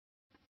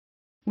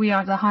We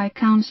are the High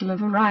Council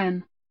of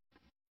Orion.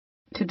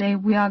 Today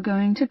we are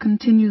going to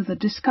continue the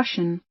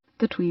discussion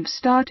that we've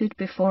started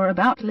before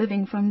about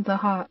living from the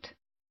heart.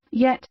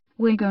 Yet,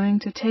 we're going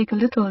to take a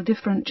little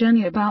different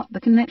journey about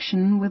the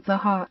connection with the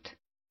heart.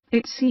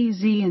 It's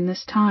easy in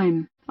this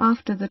time,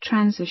 after the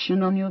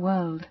transition on your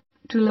world,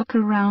 to look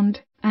around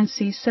and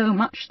see so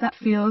much that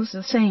feels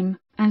the same,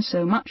 and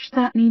so much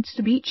that needs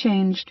to be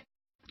changed.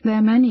 There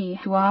are many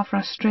who are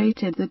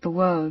frustrated that the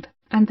world,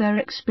 and their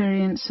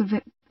experience of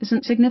it,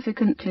 isn't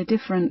significantly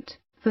different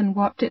than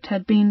what it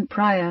had been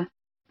prior.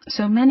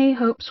 So many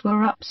hopes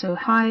were up so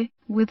high,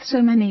 with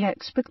so many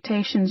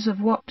expectations of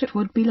what it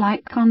would be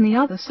like on the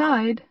other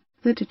side,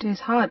 that it is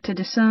hard to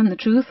discern the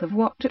truth of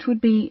what it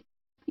would be.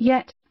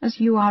 Yet,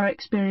 as you are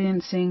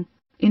experiencing,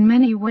 in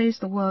many ways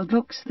the world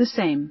looks the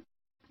same.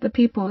 The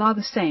people are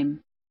the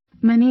same.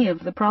 Many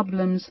of the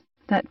problems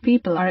that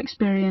people are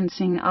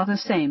experiencing are the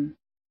same.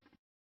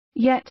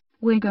 Yet,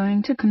 we're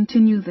going to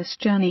continue this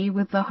journey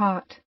with the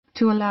heart,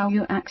 to allow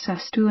you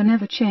access to an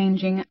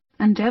ever-changing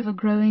and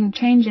ever-growing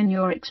change in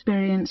your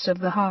experience of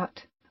the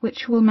heart,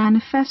 which will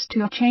manifest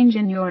to a change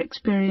in your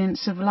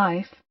experience of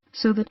life,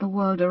 so that the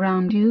world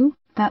around you,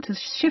 that has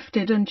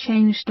shifted and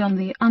changed on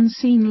the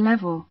unseen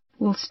level,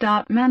 will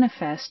start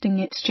manifesting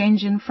its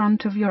change in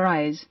front of your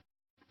eyes.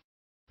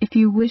 If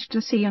you wish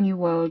to see a new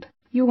world,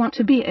 you want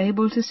to be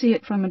able to see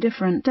it from a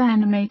different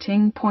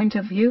animating point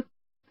of view.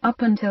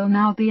 Up until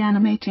now the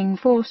animating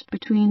force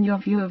between your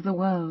view of the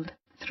world,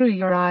 through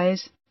your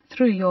eyes,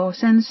 through your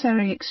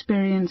sensory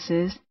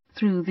experiences,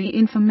 through the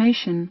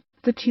information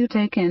that you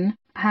take in,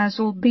 has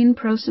all been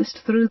processed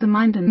through the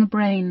mind and the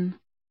brain.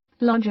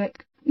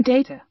 Logic,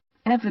 data,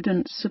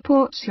 evidence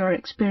supports your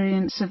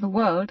experience of the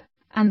world,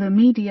 and the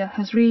media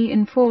has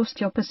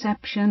reinforced your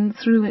perception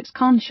through its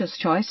conscious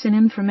choice in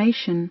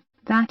information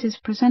that is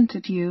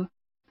presented to you.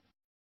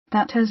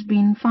 That has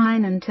been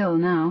fine until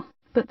now,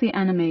 but the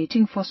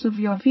animating force of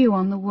your view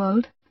on the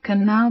world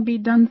can now be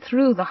done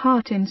through the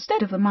heart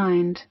instead of the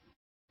mind.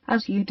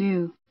 As you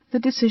do, the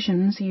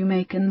decisions you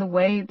make and the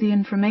way the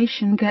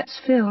information gets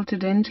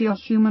filtered into your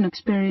human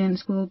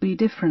experience will be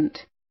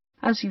different.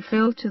 As you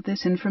filter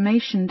this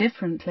information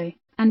differently,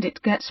 and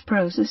it gets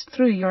processed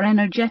through your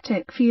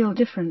energetic field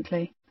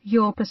differently,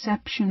 your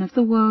perception of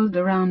the world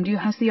around you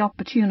has the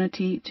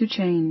opportunity to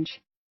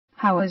change.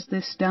 How is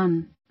this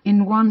done?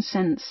 In one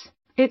sense,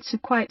 it's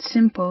quite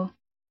simple.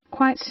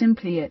 Quite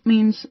simply it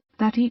means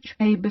that each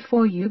day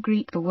before you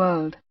greet the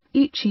world,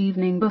 each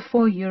evening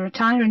before you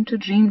retire into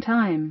dream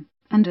time,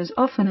 and as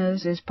often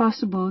as is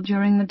possible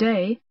during the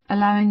day,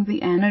 allowing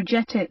the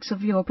energetics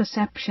of your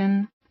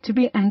perception to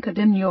be anchored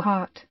in your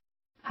heart.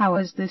 How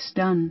is this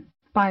done?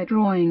 By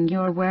drawing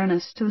your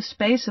awareness to the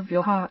space of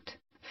your heart,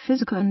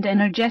 physical and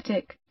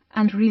energetic,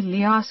 and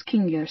really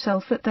asking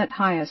yourself at that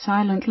higher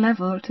silent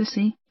level to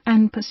see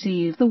and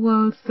perceive the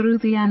world through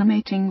the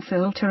animating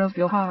filter of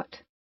your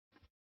heart.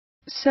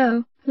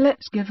 So,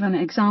 let's give an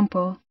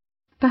example.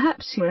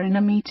 Perhaps you're in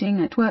a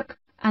meeting at work,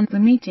 and the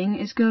meeting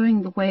is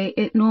going the way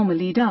it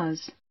normally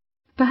does.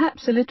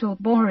 Perhaps a little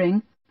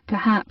boring,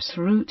 perhaps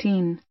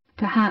routine,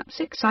 perhaps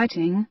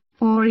exciting,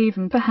 or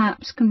even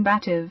perhaps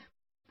combative.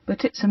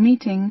 But it's a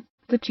meeting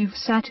that you've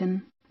sat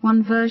in,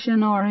 one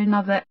version or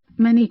another,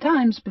 many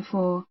times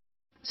before.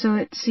 So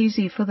it's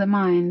easy for the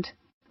mind,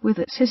 with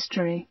its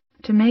history,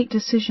 to make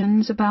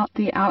decisions about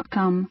the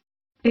outcome.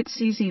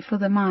 It's easy for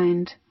the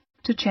mind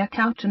to check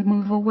out and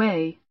move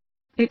away.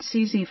 It's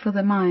easy for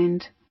the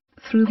mind,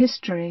 through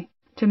history,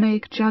 to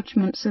make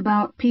judgments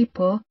about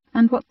people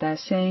and what they're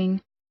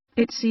saying.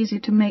 It's easy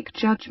to make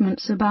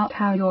judgments about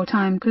how your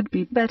time could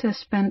be better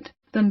spent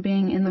than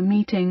being in the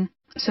meeting.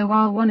 So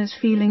while one is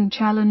feeling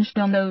challenged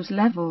on those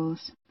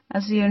levels,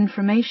 as the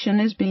information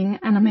is being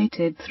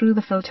animated through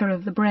the filter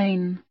of the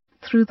brain,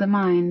 through the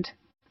mind,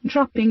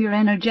 dropping your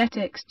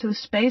energetics to the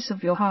space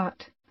of your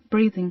heart,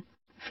 breathing,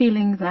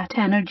 feeling that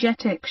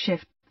energetic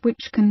shift,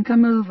 which can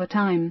come over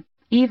time,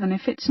 even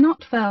if it's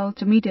not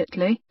felt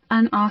immediately,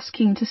 and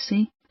asking to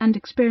see and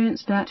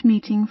experience that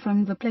meeting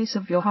from the place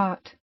of your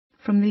heart,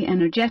 from the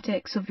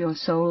energetics of your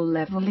soul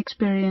level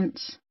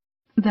experience.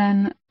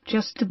 Then,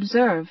 just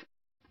observe.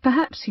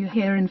 Perhaps you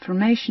hear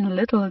information a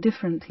little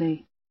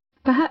differently.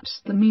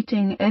 Perhaps the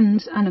meeting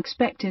ends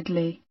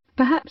unexpectedly.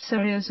 Perhaps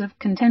areas of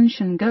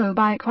contention go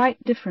by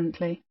quite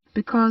differently,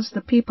 because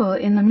the people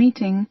in the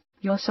meeting,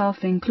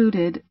 yourself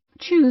included,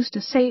 choose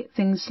to say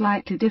things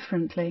slightly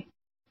differently.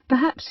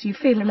 Perhaps you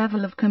feel a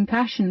level of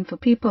compassion for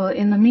people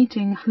in the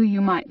meeting who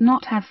you might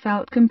not have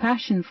felt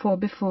compassion for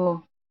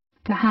before.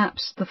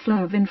 Perhaps the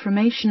flow of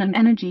information and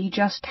energy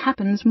just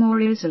happens more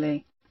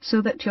easily,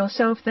 so that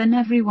yourself then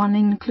everyone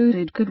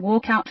included could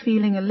walk out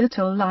feeling a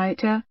little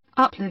lighter,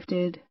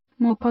 uplifted,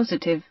 more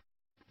positive.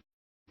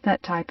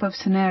 That type of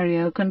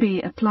scenario can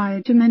be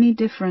applied to many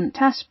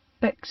different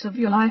aspects of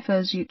your life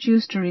as you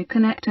choose to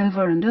reconnect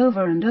over and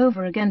over and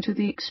over again to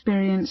the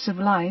experience of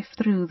life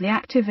through the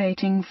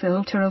activating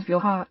filter of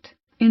your heart,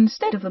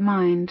 instead of the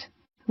mind,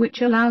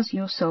 which allows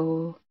your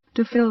soul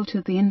to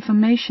filter the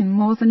information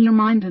more than your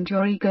mind and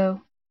your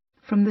ego.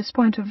 From this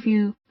point of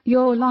view,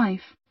 your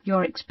life,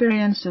 Your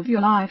experience of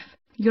your life,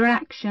 your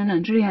action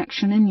and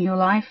reaction in your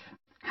life,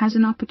 has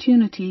an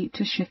opportunity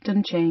to shift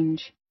and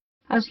change.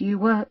 As you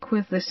work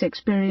with this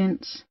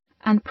experience,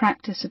 and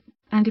practice it,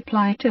 and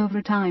apply it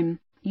over time,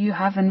 you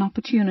have an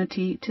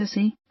opportunity to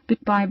see,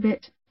 bit by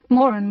bit,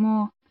 more and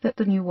more, that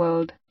the new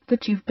world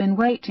that you've been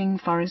waiting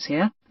for is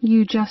here.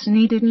 You just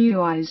needed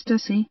new eyes to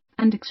see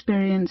and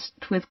experience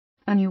it with,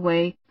 a new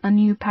way, a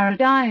new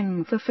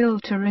paradigm for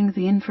filtering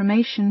the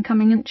information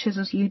coming inches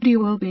as you do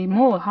will be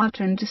more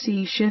heartened to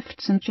see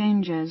shifts and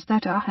changes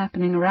that are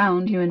happening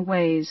around you in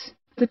ways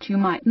that you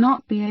might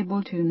not be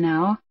able to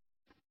now.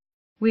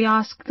 We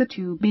ask that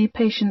you be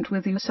patient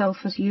with yourself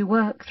as you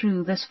work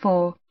through this,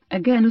 for,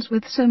 again as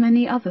with so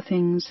many other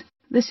things,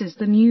 this is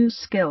the new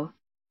skill.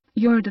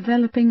 You're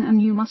developing a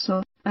new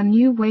muscle, a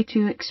new way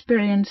to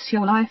experience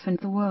your life and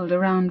the world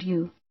around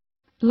you.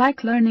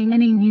 Like learning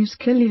any new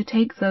skill, you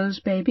take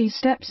those baby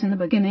steps in the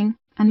beginning,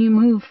 and you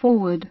move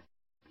forward.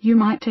 You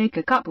might take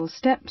a couple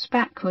steps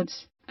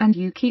backwards, and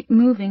you keep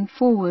moving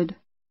forward.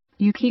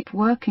 You keep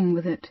working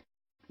with it.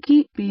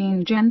 Keep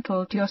being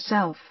gentle to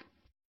yourself.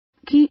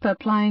 Keep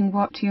applying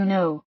what you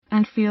know,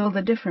 and feel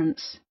the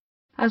difference.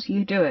 As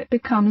you do, it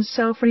becomes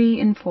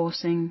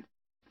self-reinforcing.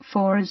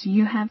 For as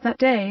you have that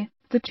day,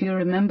 that you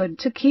remembered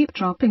to keep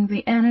dropping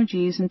the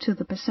energies into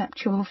the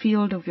perceptual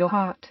field of your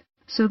heart,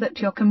 so that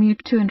your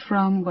commute to and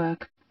from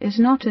work is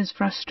not as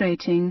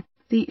frustrating,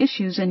 the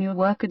issues in your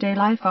workaday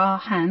life are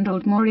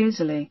handled more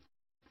easily.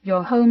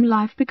 Your home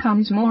life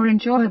becomes more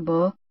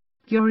enjoyable.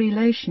 Your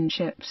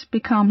relationships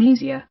become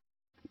easier.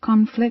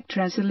 Conflict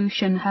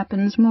resolution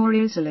happens more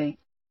easily.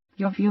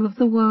 Your view of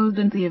the world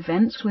and the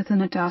events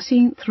within it are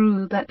seen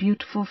through that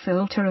beautiful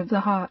filter of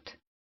the heart.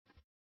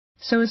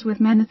 So as with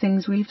many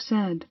things we've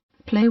said,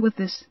 play with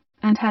this,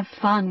 and have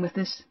fun with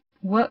this,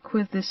 work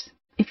with this,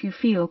 if you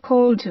feel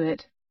called to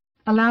it.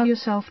 Allow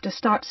yourself to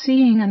start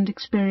seeing and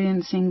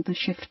experiencing the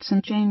shifts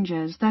and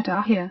changes that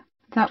are here,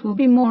 that will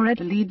be more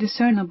readily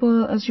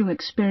discernible as you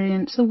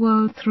experience the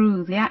world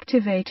through the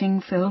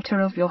activating filter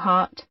of your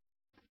heart.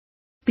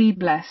 Be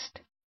blessed.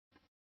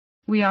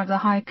 We are the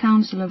High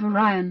Council of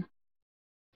Orion.